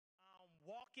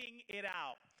Walking it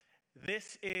out.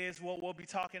 This is what we'll be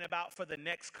talking about for the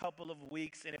next couple of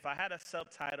weeks. And if I had a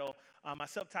subtitle, my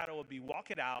subtitle would be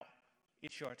Walk It Out.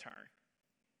 It's your turn.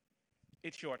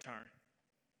 It's your turn.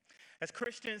 As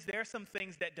Christians, there are some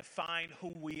things that define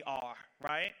who we are,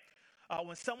 right?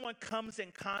 When someone comes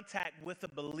in contact with a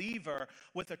believer,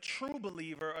 with a true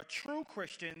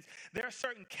Christian, there are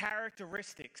certain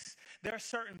characteristics, there are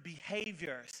certain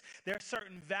behaviors, there are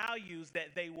certain values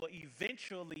that they will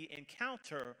eventually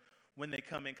encounter when they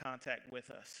come in contact with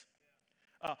us.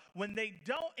 When they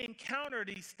don't encounter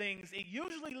these things, it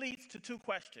usually leads to two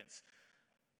questions.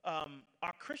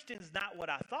 Are Christians not what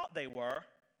I thought they were?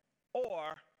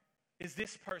 Or is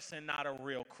this person not a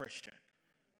real Christian?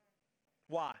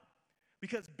 Why?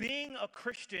 Because being a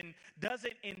Christian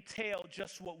doesn't entail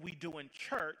just what we do in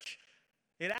church.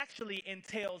 It actually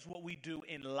entails what we do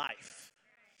in life.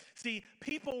 See,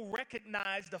 people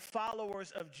recognize the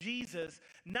followers of Jesus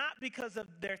not because of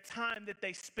their time that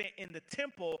they spent in the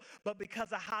temple, but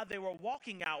because of how they were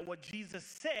walking out what Jesus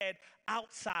said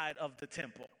outside of the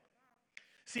temple.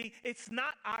 See, it's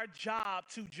not our job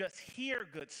to just hear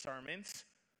good sermons.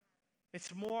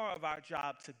 It's more of our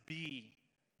job to be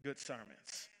good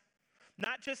sermons.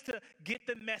 Not just to get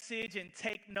the message and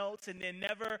take notes and then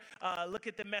never look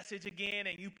at the message again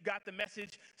and you got the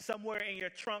message somewhere in your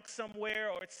trunk somewhere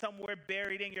or it's somewhere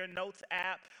buried in your notes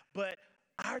app. But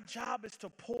our job is to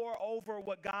pour over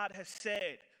what God has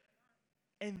said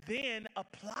and then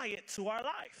apply it to our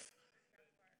life.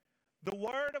 The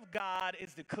Word of God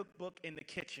is the cookbook in the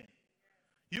kitchen.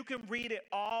 You can read it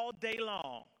all day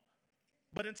long,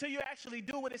 but until you actually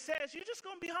do what it says, you're just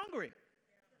going to be hungry.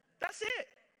 That's it.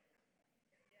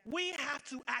 We have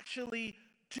to actually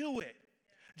do it.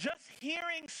 Just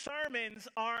hearing sermons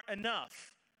aren't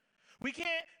enough. We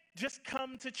can't just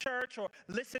come to church or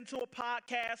listen to a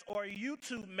podcast or a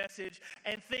YouTube message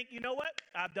and think, you know what?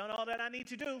 I've done all that I need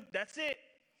to do. That's it.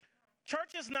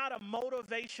 Church is not a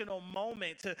motivational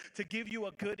moment to give you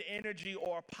a good energy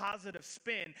or a positive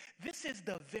spin. This is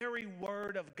the very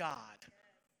Word of God.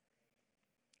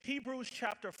 Hebrews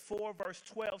chapter 4 verse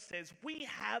 12 says, we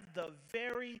have the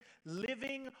very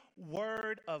living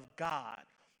Word of God,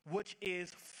 which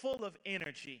is full of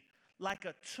energy, like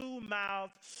a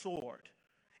two-mouthed sword.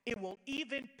 It will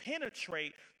even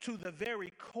penetrate to the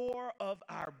very core of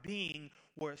our being,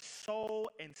 where soul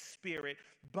and spirit,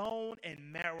 bone and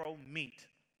marrow meet.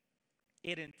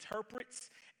 It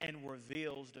interprets and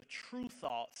reveals the true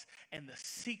thoughts and the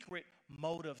secret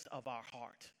motives of our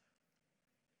heart.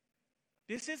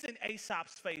 This isn't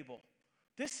Aesop's fable.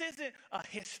 This isn't a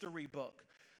history book.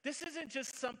 This isn't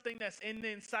just something that's in the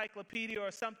encyclopedia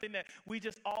or something that we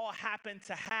just all happen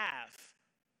to have.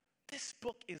 This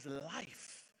book is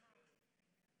life.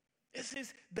 This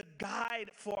is the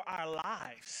guide for our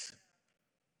lives.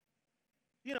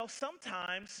 You know,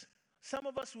 sometimes some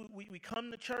of us, we come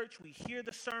to church, we hear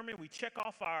the sermon, we check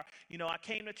off our, I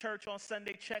came to church on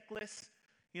Sunday checklist.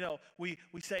 We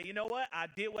say, you know what, I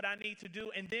did what I need to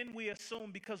do. And then we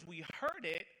assume because we heard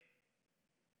it,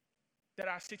 that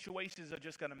our situations are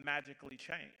just going to magically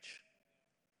change.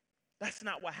 That's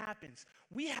not what happens.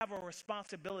 We have a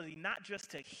responsibility not just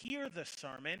to hear the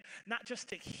sermon, not just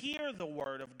to hear the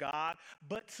Word of God,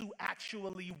 but to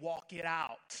actually walk it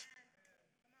out.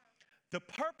 The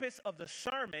purpose of the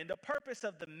sermon, the purpose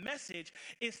of the message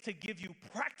is to give you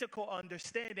practical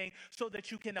understanding so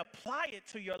that you can apply it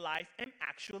to your life and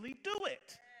actually do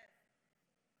it.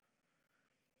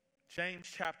 James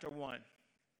chapter 1.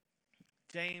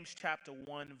 James chapter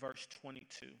 1, verse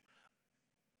 22.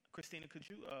 Christina, could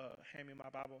you hand me my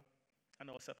Bible? I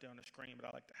know it's up there on the screen, but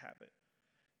I like to have it.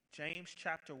 James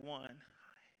chapter 1,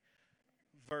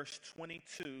 verse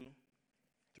 22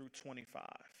 through 25.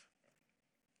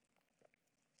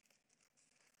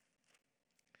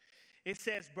 It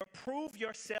says, but prove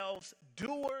yourselves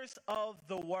doers of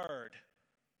the word,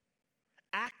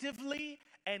 actively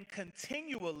and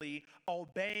continually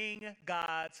obeying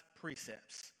God's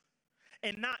precepts,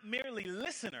 and not merely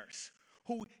listeners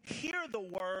who hear the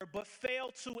word but fail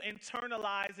to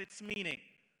internalize its meaning,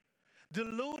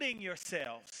 deluding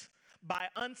yourselves by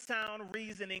unsound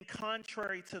reasoning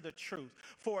contrary to the truth.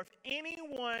 For if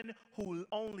anyone who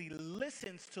only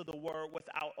listens to the word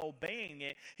without obeying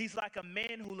it, he's like a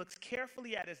man who looks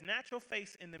carefully at his natural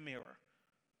face in the mirror.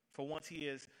 For once he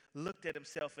has looked at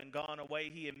himself and gone away,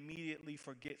 he immediately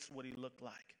forgets what he looked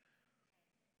like.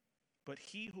 But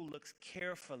he who looks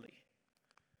carefully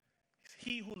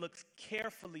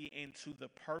into the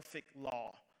perfect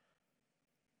law,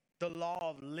 the law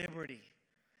of liberty,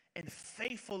 and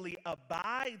faithfully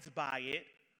abides by it,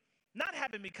 not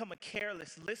having become a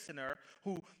careless listener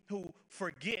who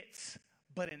forgets,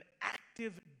 but an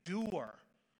active doer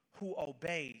who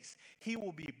obeys. He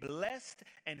will be blessed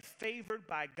and favored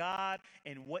by God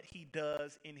in what he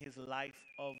does in his life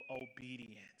of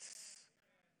obedience.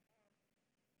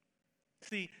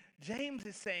 See, James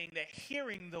is saying that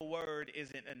hearing the word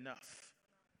isn't enough.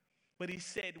 But he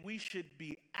said we should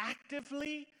be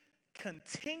actively,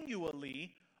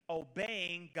 continually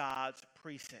obeying God's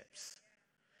precepts.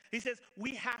 He says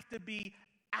we have to be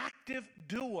active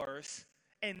doers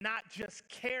and not just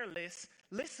careless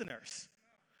listeners.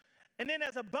 And then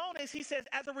as a bonus, he says,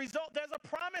 as a result, there's a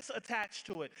promise attached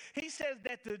to it. He says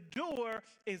that the doer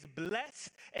is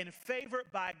blessed and favored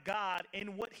by God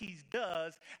in what he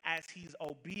does as he's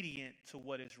obedient to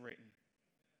what is written.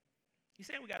 He's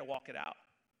saying we got to walk it out.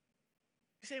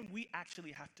 He's saying we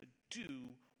actually have to do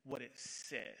what it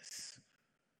says.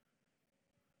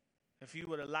 If you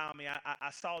would allow me, I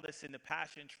saw this in the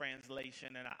Passion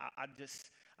Translation, and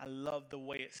I love the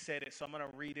way it said it. So I'm going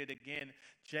to read it again.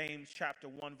 James chapter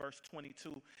 1, verse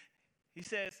 22. He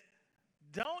says,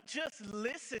 don't just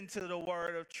listen to the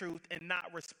word of truth and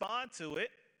not respond to it,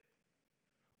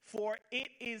 for it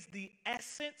is the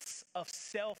essence of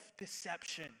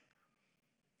self-deception.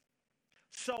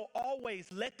 So always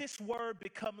let this word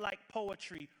become like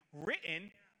poetry,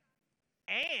 written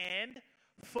and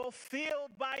fulfilled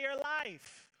by your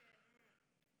life.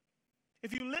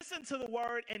 If you listen to the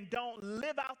word and don't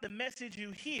live out the message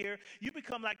you hear, you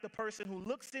become like the person who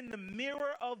looks in the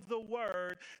mirror of the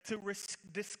word to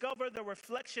discover the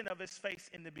reflection of his face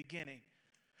in the beginning.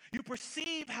 You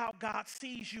perceive how God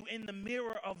sees you in the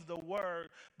mirror of the word,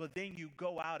 but then you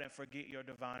go out and forget your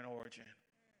divine origin.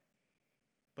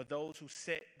 But those who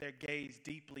set their gaze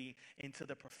deeply into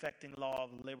the perfecting law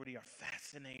of liberty are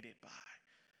fascinated by,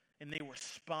 and they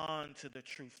respond to the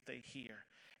truth they hear,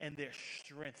 and they're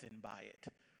strengthened by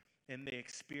it, and they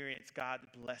experience God's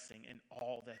blessing in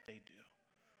all that they do.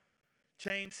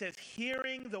 James says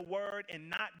hearing the word and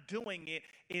not doing it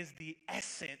is the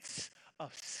essence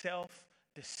of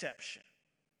self-deception.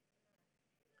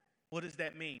 What does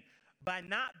that mean? By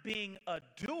not being a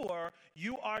doer,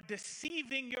 you are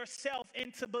deceiving yourself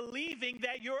into believing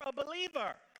that you're a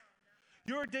believer.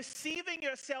 You're deceiving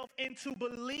yourself into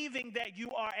believing that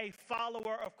you are a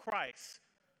follower of Christ.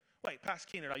 Wait, Pastor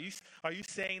Keenan, are you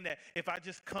saying that if I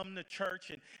just come to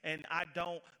church and I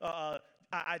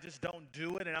just don't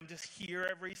do it and I'm just here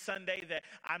every Sunday that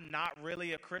I'm not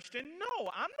really a Christian? No,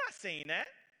 I'm not saying that.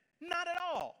 Not at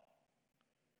all.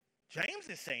 James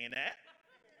is saying that.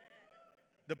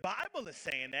 The Bible is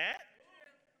saying that.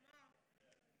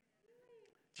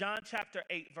 John chapter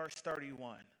 8, verse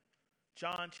 31.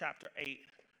 John chapter 8,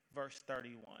 verse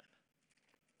 31.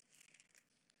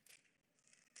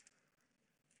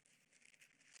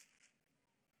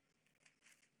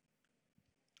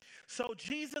 So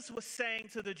Jesus was saying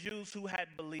to the Jews who had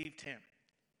believed him,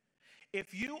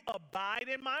 if you abide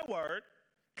in my word,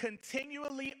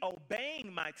 continually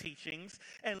obeying my teachings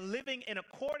and living in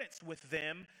accordance with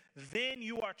them, then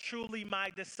you are truly my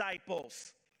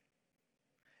disciples.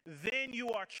 Then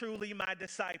you are truly my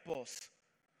disciples.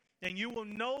 And you will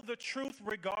know the truth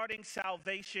regarding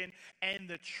salvation, and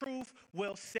the truth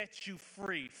will set you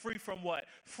free. Free from what?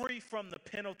 Free from the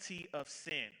penalty of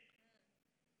sin.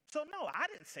 So no, I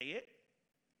didn't say it.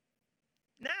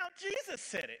 Now Jesus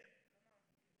said it.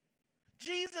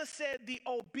 Jesus said the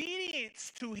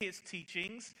obedience to his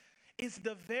teachings is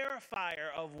the verifier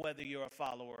of whether you're a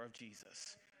follower of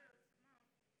Jesus.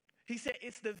 He said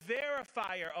it's the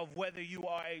verifier of whether you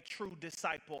are a true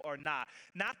disciple or not.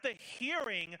 Not the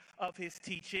hearing of his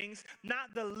teachings,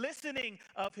 not the listening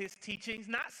of his teachings,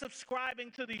 not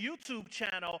subscribing to the YouTube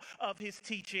channel of his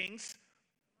teachings,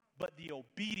 but the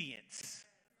obedience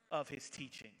of his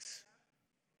teachings.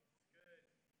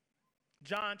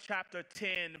 John chapter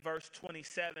 10, verse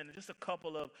 27, just a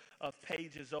couple of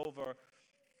pages over.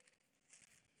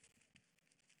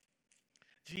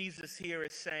 Jesus here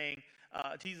is saying,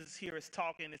 Jesus here is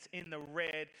talking, it's in the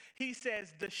red. He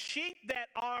says, the sheep that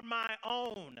are my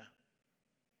own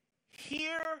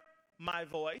hear my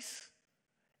voice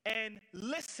and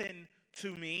listen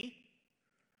to me.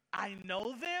 I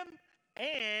know them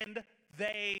and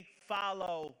they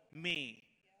follow me.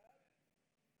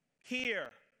 Hear,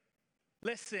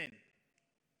 listen,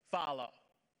 follow.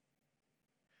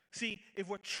 See, if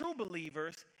we're true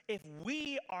believers, if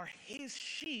we are his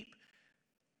sheep,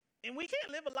 and we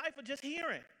can't live a life of just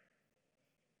hearing.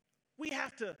 We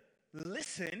have to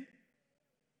listen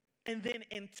and then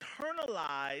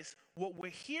internalize what we're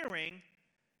hearing,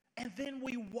 and then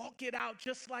we walk it out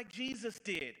just like Jesus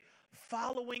did,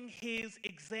 following his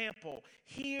example.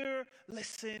 Hear,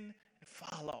 listen, and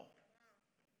follow.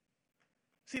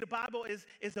 See, the Bible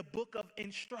is a book of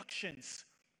instructions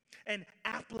and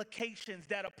applications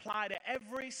that apply to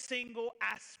every single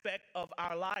aspect of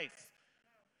our life.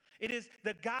 It is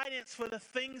the guidance for the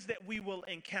things that we will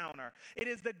encounter. It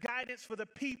is the guidance for the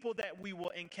people that we will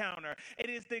encounter. It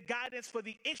is the guidance for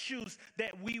the issues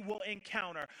that we will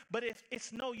encounter. But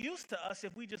it's no use to us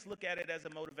if we just look at it as a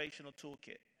motivational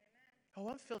toolkit. Oh,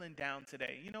 I'm feeling down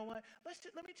today. You know what?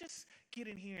 Let me just get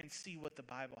in here and see what the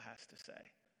Bible has to say.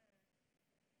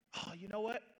 Oh, you know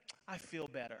what? I feel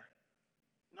better.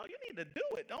 No, you need to do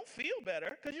it. Don't feel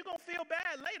better, because you're going to feel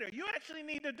bad later. You actually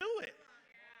need to do it.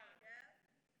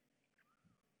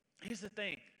 Here's the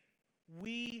thing.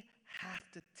 We have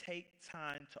to take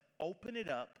time to open it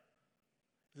up,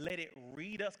 let it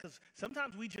read us, because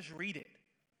sometimes we just read it.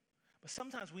 But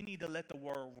sometimes we need to let the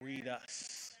word read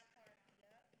us.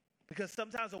 Because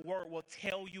sometimes a word will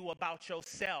tell you about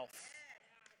yourself.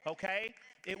 Okay?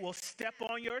 It will step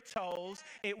on your toes.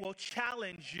 It will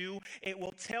challenge you. It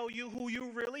will tell you who you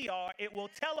really are. It will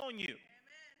tell on you.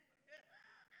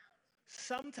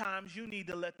 Sometimes you need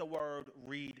to let the word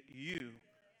read you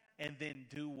and then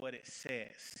do what it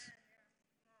says.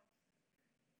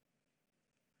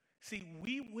 See,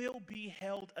 we will be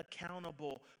held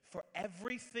accountable for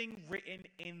everything written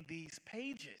in these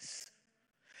pages.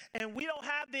 And we don't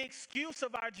have the excuse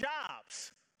of our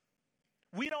jobs.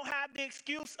 We don't have the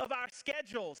excuse of our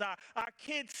schedules, our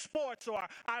kids' sports, or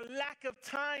our lack of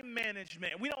time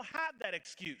management. We don't have that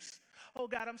excuse. Oh,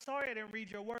 God, I'm sorry I didn't read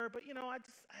your word, but, I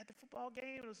had the football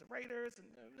game. It was the Raiders.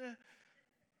 And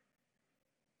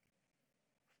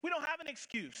we don't have an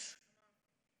excuse.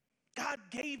 God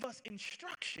gave us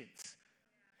instructions,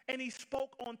 and he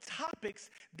spoke on topics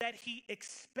that he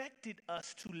expected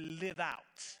us to live out.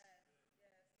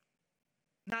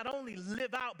 Not only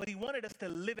live out, but he wanted us to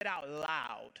live it out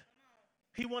loud.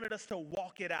 He wanted us to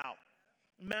walk it out.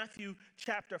 Matthew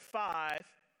chapter 5,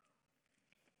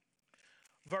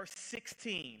 verse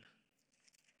 16.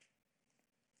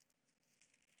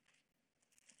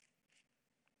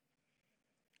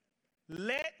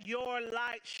 Let your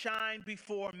light shine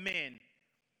before men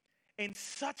in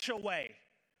such a way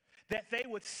that they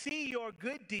would see your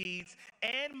good deeds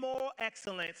and moral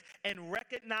excellence and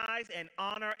recognize and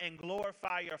honor and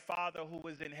glorify your Father who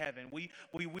is in heaven. We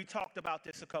talked about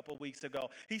this a couple weeks ago.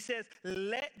 He says,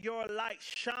 let your light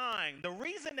shine. The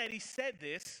reason that he said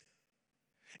this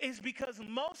is because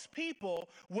most people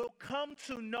will come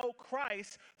to know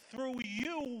Christ through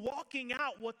you walking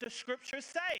out what the scriptures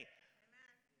say. Amen.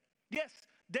 Yes.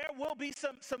 There will be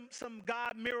some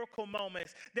God miracle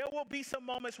moments. There will be some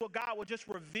moments where God will just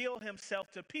reveal himself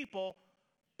to people,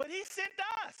 but he sent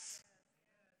us.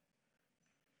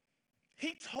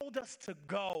 He told us to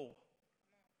go.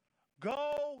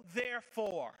 Go,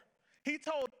 therefore. He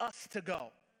told us to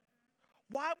go.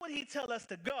 Why would he tell us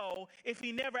to go if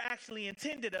he never actually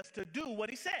intended us to do what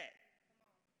he said?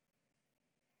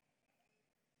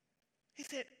 He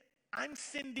said, I'm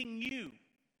sending you.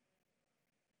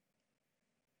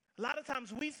 A lot of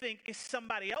times we think it's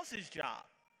somebody else's job.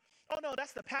 Oh, no,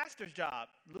 that's the pastor's job.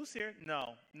 Luce here? No,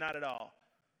 not at all.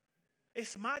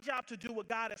 It's my job to do what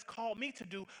God has called me to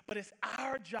do, but it's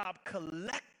our job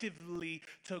collectively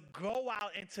to go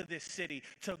out into this city,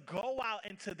 to go out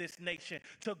into this nation,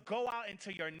 to go out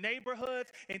into your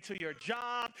neighborhoods, into your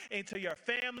job, into your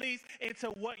families, into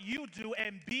what you do,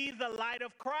 and be the light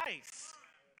of Christ.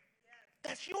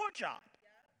 That's your job.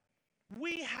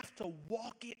 We have to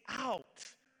walk it out.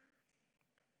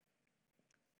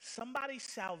 Somebody's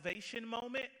salvation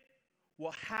moment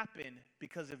will happen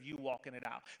because of you walking it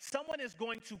out. Someone is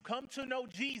going to come to know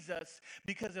Jesus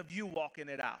because of you walking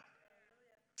it out.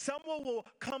 Someone will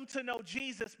come to know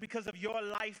Jesus because of your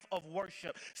life of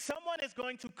worship. Someone is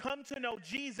going to come to know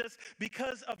Jesus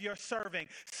because of your serving.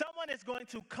 Someone is going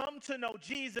to come to know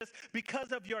Jesus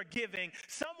because of your giving.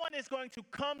 Someone is going to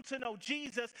come to know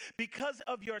Jesus because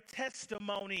of your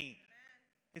testimony.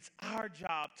 It's our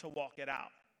job to walk it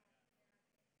out.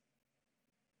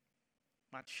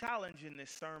 My challenge in this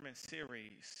sermon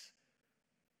series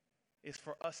is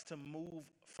for us to move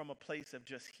from a place of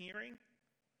just hearing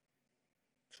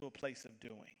to a place of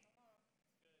doing.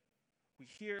 We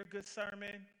hear a good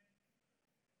sermon, and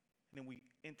then we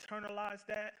internalize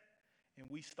that, and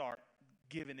we start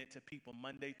giving it to people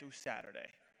Monday through Saturday.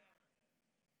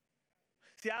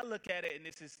 See, I look at it, and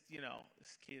this is,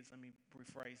 as kids, let me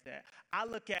rephrase that. I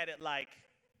look at it like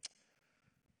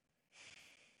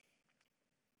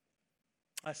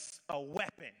a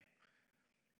weapon,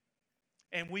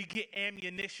 and we get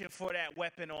ammunition for that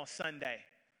weapon on Sunday,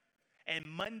 and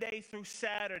Monday through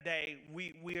Saturday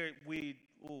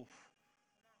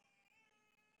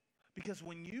Because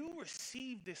when you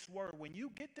receive this word, when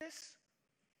you get this,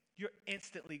 you're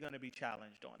instantly going to be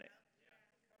challenged on it.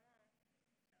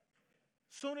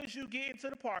 Soon as you get into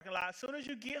the parking lot, soon as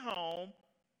you get home,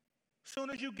 soon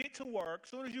as you get to work,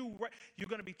 soon as you're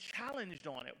going to be challenged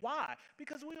on it. Why?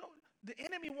 Because the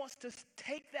enemy wants to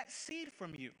take that seed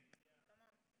from you.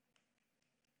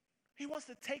 He wants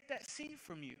to take that seed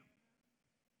from you.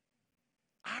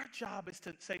 Our job is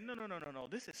to say, no.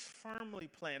 This is firmly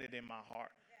planted in my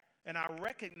heart. And I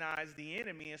recognize the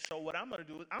enemy. And so what I'm going to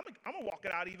do is I'm going to walk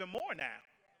it out even more now.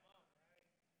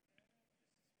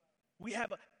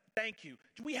 Thank you.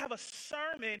 We have a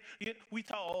sermon.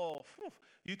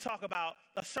 You talk about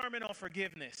a sermon on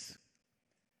forgiveness.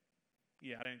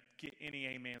 Yeah, I didn't get any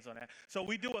amens on that. So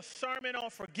we do a sermon on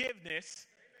forgiveness.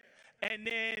 And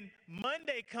then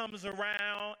Monday comes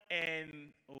around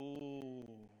and,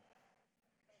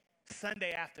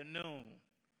 Sunday afternoon.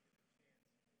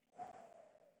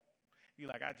 You're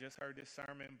like, I just heard this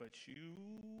sermon, but you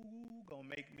gonna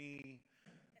make me.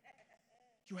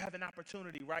 You have an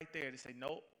opportunity right there to say,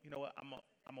 nope, you know what,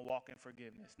 I'm a walk in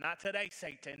forgiveness. Not today,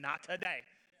 Satan, not today.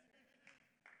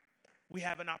 We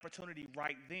have an opportunity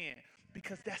right then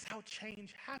because that's how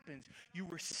change happens. You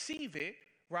receive it,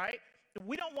 right?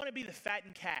 We don't want to be the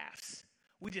fattened calves.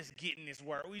 We just getting this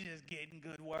word. We just getting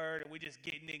good word, and we just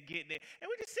getting it, and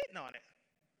we're just sitting on it.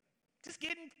 Just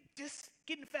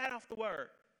getting fat off the word.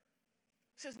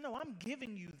 He says, no, I'm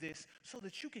giving you this so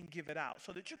that you can give it out,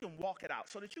 so that you can walk it out,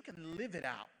 so that you can live it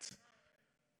out.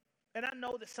 And I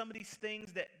know that some of these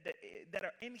things that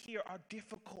are in here are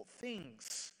difficult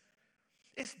things.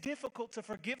 It's difficult to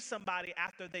forgive somebody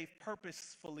after they've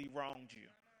purposefully wronged you.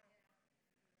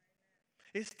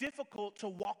 It's difficult to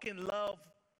walk in love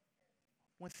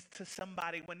to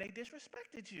somebody when they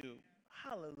disrespected you.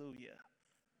 Hallelujah.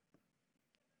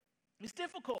 It's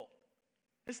difficult.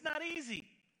 It's not easy.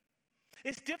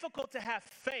 It's difficult to have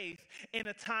faith in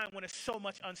a time when there's so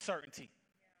much uncertainty.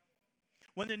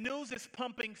 When the news is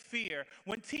pumping fear,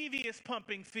 when TV is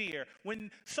pumping fear,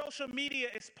 when social media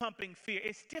is pumping fear,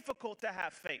 it's difficult to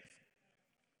have faith.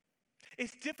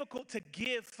 It's difficult to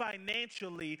give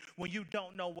financially when you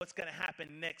don't know what's going to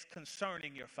happen next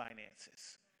concerning your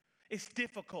finances. It's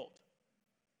difficult.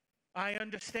 I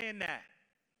understand that.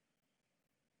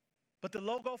 But the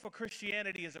logo for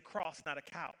Christianity is a cross, not a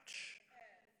couch.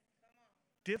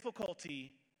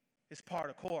 Difficulty is part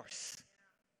of course.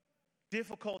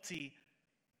 Difficulty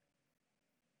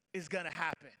is going to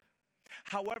happen.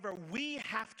 However, we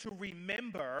have to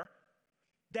remember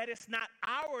that it's not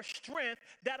our strength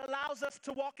that allows us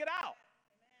to walk it out.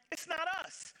 It's not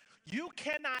us. You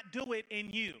cannot do it in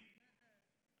you.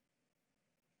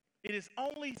 It is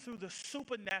only through the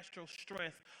supernatural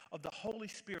strength of the Holy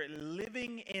Spirit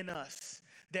living in us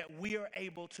that we are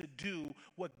able to do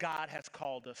what God has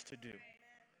called us to do.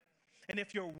 And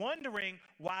if you're wondering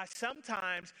why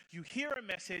sometimes you hear a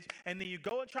message and then you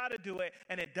go and try to do it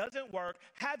and it doesn't work,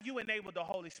 have you enabled the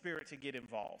Holy Spirit to get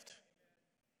involved?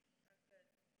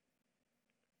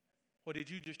 Or did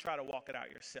you just try to walk it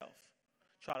out yourself?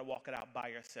 Try to walk it out by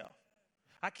yourself?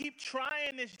 I keep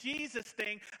trying this Jesus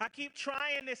thing. I keep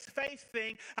trying this faith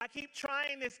thing. I keep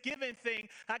trying this giving thing.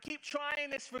 I keep trying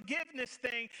this forgiveness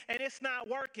thing, and it's not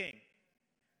working.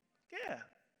 Yeah,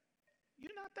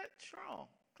 you're not that strong,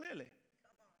 clearly.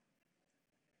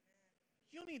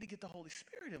 You need to get the Holy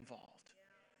Spirit involved.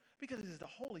 Because it is the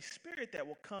Holy Spirit that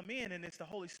will come in, and it's the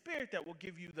Holy Spirit that will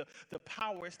give you the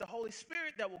power. It's the Holy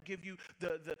Spirit that will give you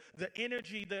the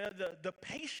energy, the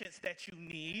patience that you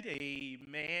need.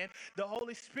 Amen. The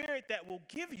Holy Spirit that will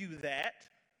give you that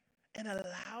and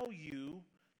allow you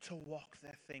to walk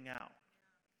that thing out.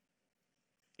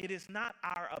 It is not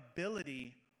our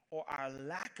ability or our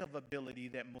lack of ability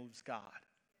that moves God.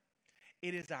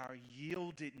 It is our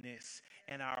yieldedness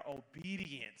and our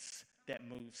obedience that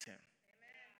moves him.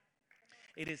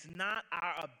 It is not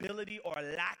our ability or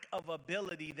lack of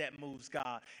ability that moves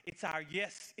God. It's our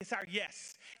yes. It's our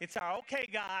yes. It's our, okay,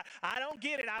 God, I don't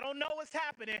get it. I don't know what's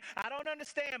happening. I don't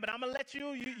understand, but I'm going to let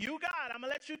you God, I'm going to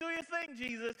let you do your thing,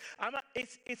 Jesus.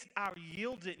 It's our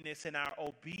yieldedness and our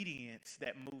obedience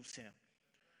that moves him.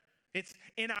 It's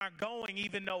in our going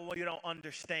even though we don't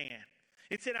understand.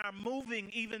 It's in our moving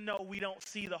even though we don't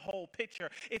see the whole picture.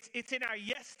 It's in our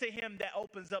yes to him that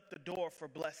opens up the door for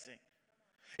blessing.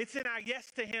 It's in our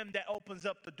yes to him that opens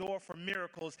up the door for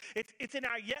miracles. It's in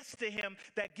our yes to him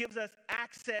that gives us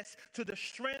access to the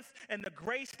strength and the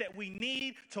grace that we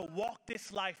need to walk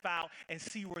this life out and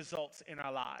see results in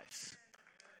our lives.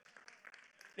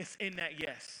 It's in that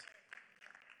yes.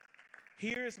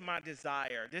 Here's my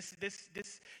desire. This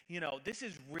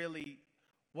is really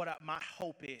what my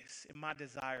hope is and my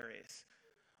desire is.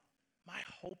 My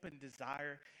hope and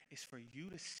desire is for you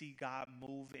to see God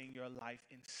move in your life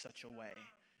in such a way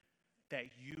that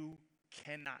you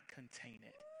cannot contain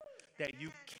it. That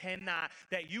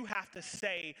you have to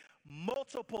say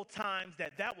multiple times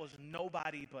that was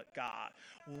nobody but God.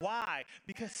 Why?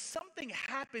 Because something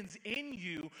happens in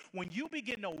you when you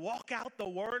begin to walk out the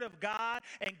word of God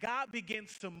and God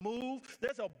begins to move.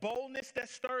 There's a boldness that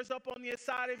stirs up on the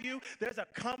inside of you. There's a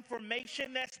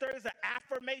confirmation that stirs, an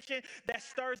affirmation that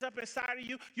stirs up inside of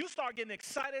you. You start getting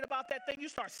excited about that thing. You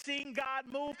start seeing God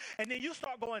move, and then you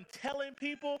start going telling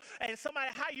people, and somebody,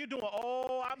 how you doing?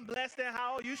 Oh, I'm blessed and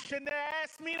how you shouldn't have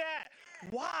asked me that.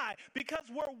 Why? Because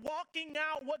we're walking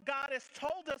out what God has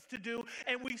told us to do,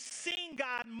 and we've seen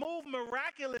God move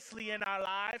miraculously in our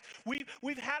lives.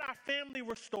 We've had our family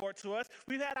restored to us.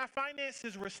 We've had our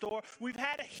finances restored. We've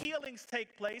had healings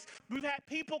take place. We've had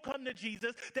people come to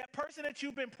Jesus. That person that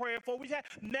you've been praying for. We've had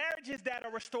marriages that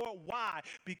are restored. Why?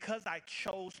 Because I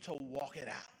chose to walk it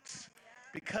out.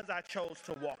 Because I chose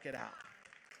to walk it out.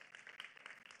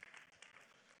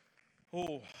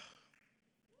 Oh.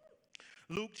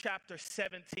 Luke chapter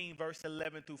 17, verse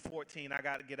 11 through 14. I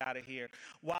got to get out of here.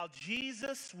 While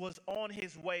Jesus was on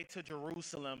his way to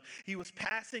Jerusalem, he was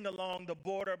passing along the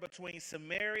border between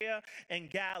Samaria and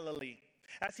Galilee.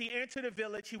 As he entered the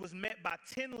village, he was met by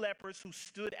 10 lepers who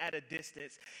stood at a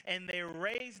distance, and they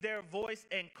raised their voice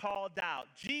and called out,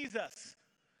 Jesus,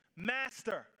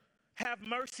 Master, have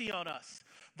mercy on us.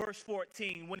 Verse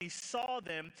 14, when he saw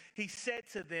them, he said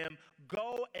to them,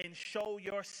 go and show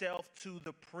yourself to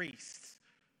the priests.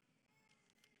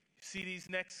 See these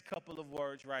next couple of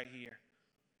words right here.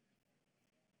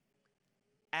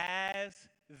 As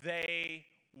they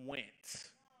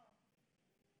went,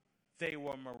 they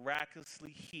were miraculously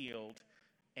healed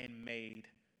and made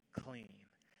clean.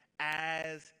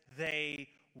 As they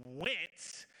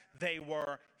went, they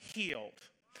were healed.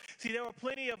 See, there were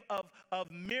plenty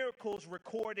of miracles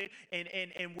recorded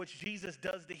in which Jesus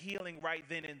does the healing right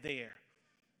then and there.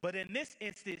 But in this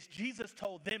instance, Jesus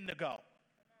told them to go.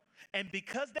 And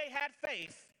because they had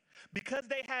faith, because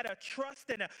they had a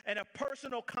trust and a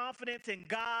personal confidence in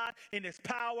God, in his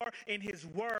power, in his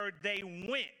word, they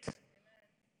went.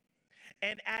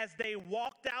 And as they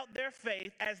walked out their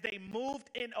faith, as they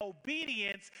moved in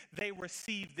obedience, they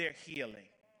received their healing.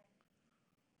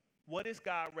 What is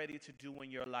God ready to do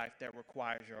in your life that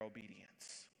requires your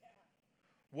obedience?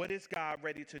 What is God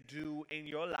ready to do in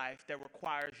your life that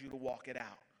requires you to walk it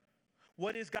out?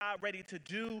 What is God ready to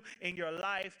do in your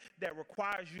life that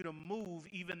requires you to move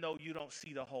even though you don't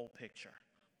see the whole picture?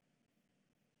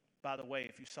 By the way,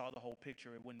 if you saw the whole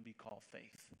picture, it wouldn't be called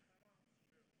faith.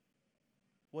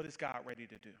 What is God ready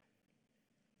to do?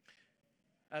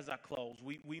 As I close,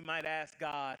 we might ask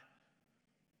God,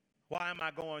 why am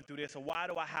I going through this? Or why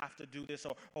do I have to do this?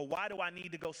 Or why do I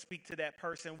need to go speak to that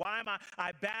person? Why am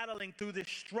I battling through this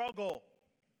struggle?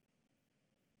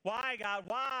 Why, God?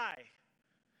 Why?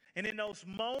 And in those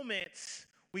moments,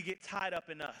 we get tied up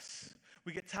in us.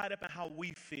 We get tied up in how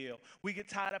we feel. We get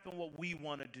tied up in what we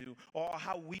want to do or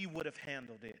how we would have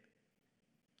handled it.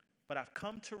 But I've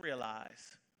come to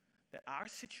realize that our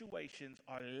situations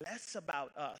are less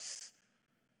about us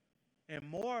and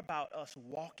more about us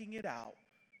walking it out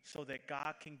so that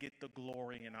God can get the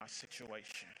glory in our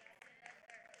situation.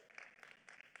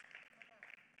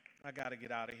 I got to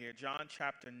get out of here. John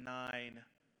chapter 9,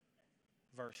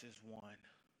 verses 1.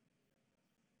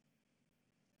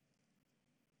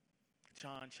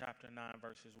 John chapter 9,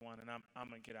 verses 1, and I'm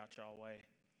going to get out y'all way.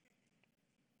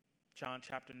 John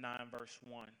chapter 9, verse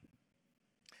 1.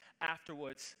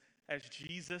 Afterwards, as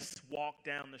Jesus walked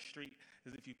down the street,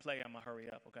 as if you play, I'm going to hurry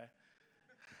up, okay?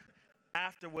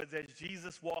 Afterwards, as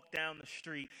Jesus walked down the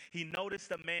street, he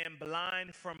noticed a man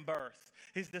blind from birth.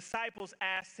 His disciples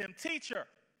asked him, Teacher,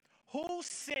 whose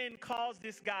sin caused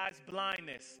this guy's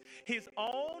blindness? His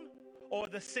own or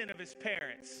the sin of his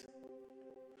parents?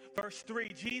 Verse 3,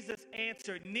 Jesus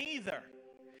answered, neither.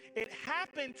 It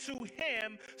happened to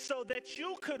him so that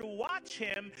you could watch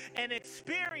him and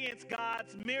experience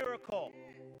God's miracle.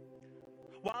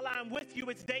 While I'm with you,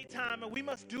 it's daytime, and we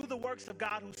must do the works of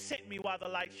God who sent me while the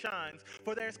light shines.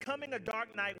 For there's coming a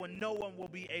dark night when no one will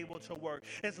be able to work.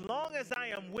 As long as I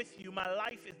am with you, my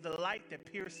life is the light that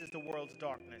pierces the world's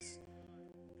darkness.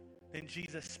 Then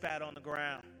Jesus spat on the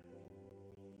ground.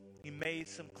 He made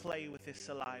some clay with his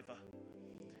saliva.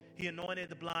 He anointed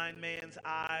the blind man's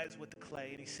eyes with the clay,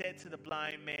 and he said to the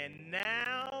blind man,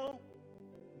 now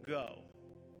go.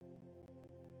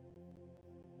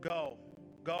 Go.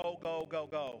 Go, go, go,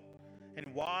 go, and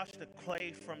wash the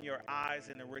clay from your eyes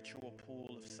in the ritual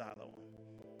pool of Siloam.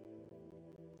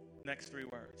 Next three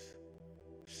words.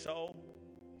 So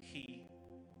he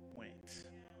went.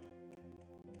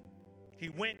 He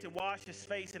went to wash his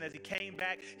face, and as he came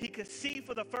back, he could see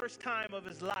for the first time of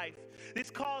his life.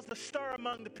 This caused a stir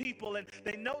among the people, and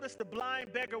they noticed the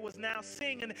blind beggar was now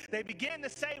seeing, and they began to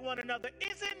say to one another,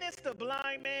 "Isn't this the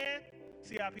blind man?"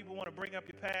 See how people want to bring up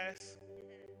your past?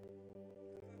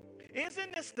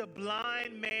 "Isn't this the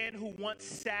blind man who once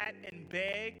sat and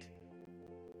begged?"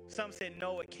 Some said,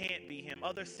 "No, it can't be him."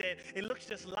 Others said, "It looks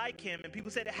just like him." And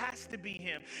people said, "It has to be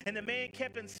him." And the man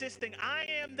kept insisting, "I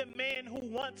am the man who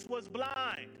once was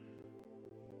blind."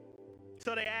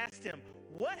 So they asked him,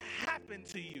 "What happened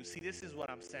to you?" See, this is what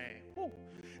I'm saying. Woo.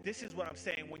 This is what I'm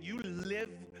saying. When you live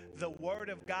the word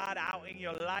of God out in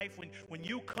your life, when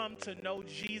you come to know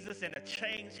Jesus and a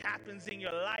change happens in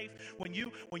your life, when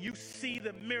you see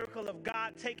the miracle of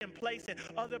God taking place and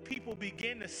other people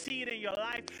begin to see it in your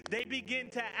life, they begin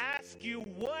to ask you,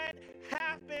 "What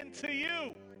happened to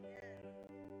you?"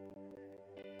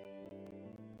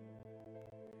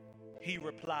 He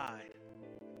replied,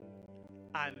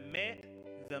 "I met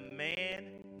the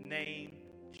man named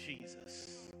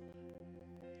Jesus.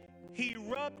 He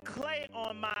rubbed clay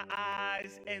on my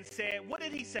eyes and said," what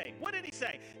did he say? What did he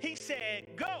say? He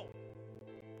said, Go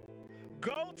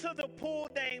to the pool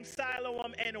named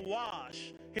Siloam and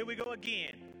wash." Here we go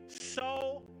again.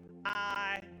 "So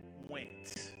I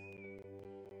went.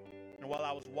 And while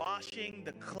I was washing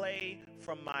the clay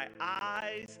from my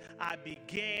eyes, I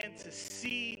began to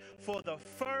see for the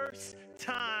first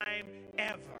time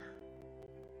ever."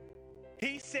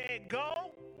 He said,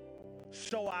 "Go,"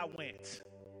 so I went.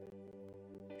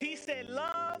 He said,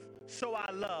 "Love," so I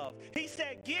love. He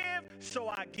said, "Give," so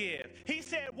I give. He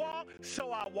said, "Walk,"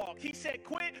 so I walk. He said,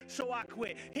 "Quit," so I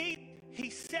quit.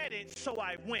 He said it, so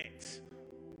I went.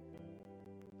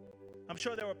 I'm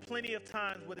sure there were plenty of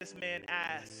times where this man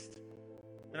asked,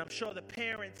 and I'm sure the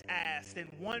parents asked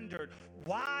and wondered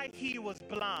why he was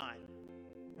blind.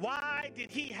 Why did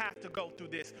he have to go through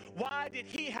this? Why did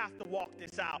he have to walk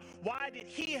this out? Why did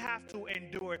he have to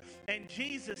endure it? And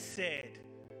Jesus said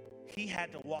he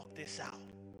had to walk this out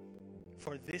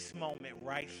for this moment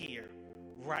right here,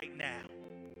 right now.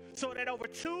 So that over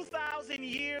 2,000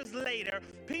 years later,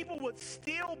 people would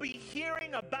still be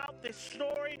hearing about this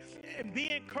story and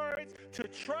be encouraged to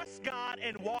trust God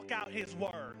and walk out his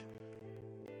word.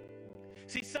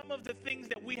 See, some of the things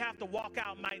that we have to walk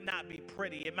out might not be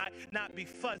pretty. It might not be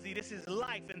fuzzy. This is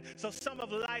life. And so some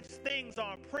of life's things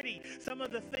aren't pretty. Some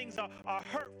of the things are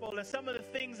hurtful. And some of the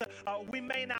things we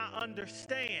may not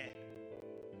understand.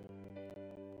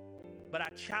 But I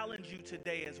challenge you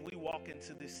today as we walk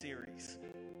into this series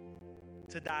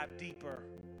to dive deeper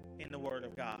in the Word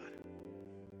of God.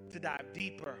 To dive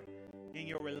deeper in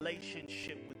your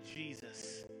relationship with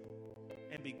Jesus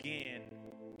and begin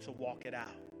to walk it out.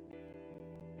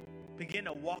 Begin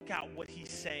to walk out what he's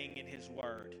saying in his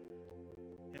word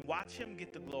and watch him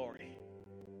get the glory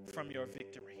from your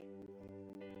victory.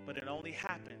 But it only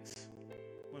happens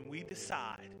when we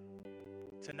decide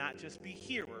to not just be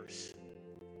hearers,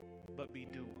 but be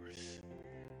doers.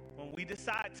 When we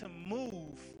decide to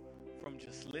move from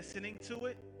just listening to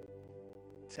it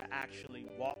to actually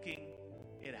walking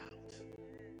it out.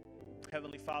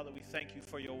 Heavenly Father, we thank you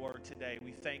for your word today.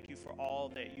 We thank you for all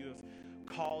that you have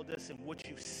called us and what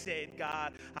you said,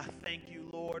 God. I thank you,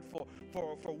 Lord, for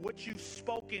what you've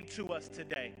spoken to us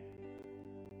today.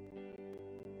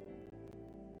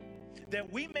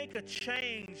 That we make a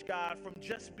change, God, from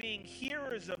just being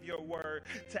hearers of your word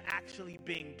to actually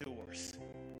being doers.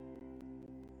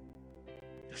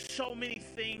 There's so many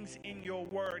things in your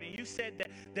word, and you said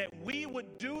that we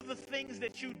would do the things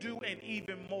that you do and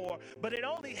even more, but it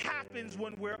only happens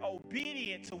when we're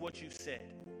obedient to what you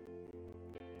said.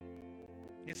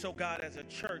 And so, God, as a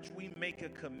church, we make a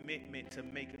commitment to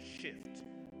make a shift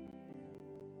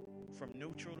from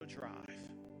neutral to drive,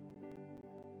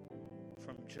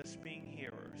 from just being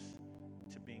hearers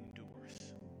to being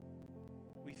doers.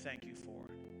 We thank you for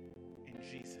it. In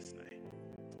Jesus' name,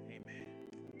 amen.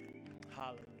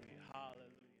 Hallelujah.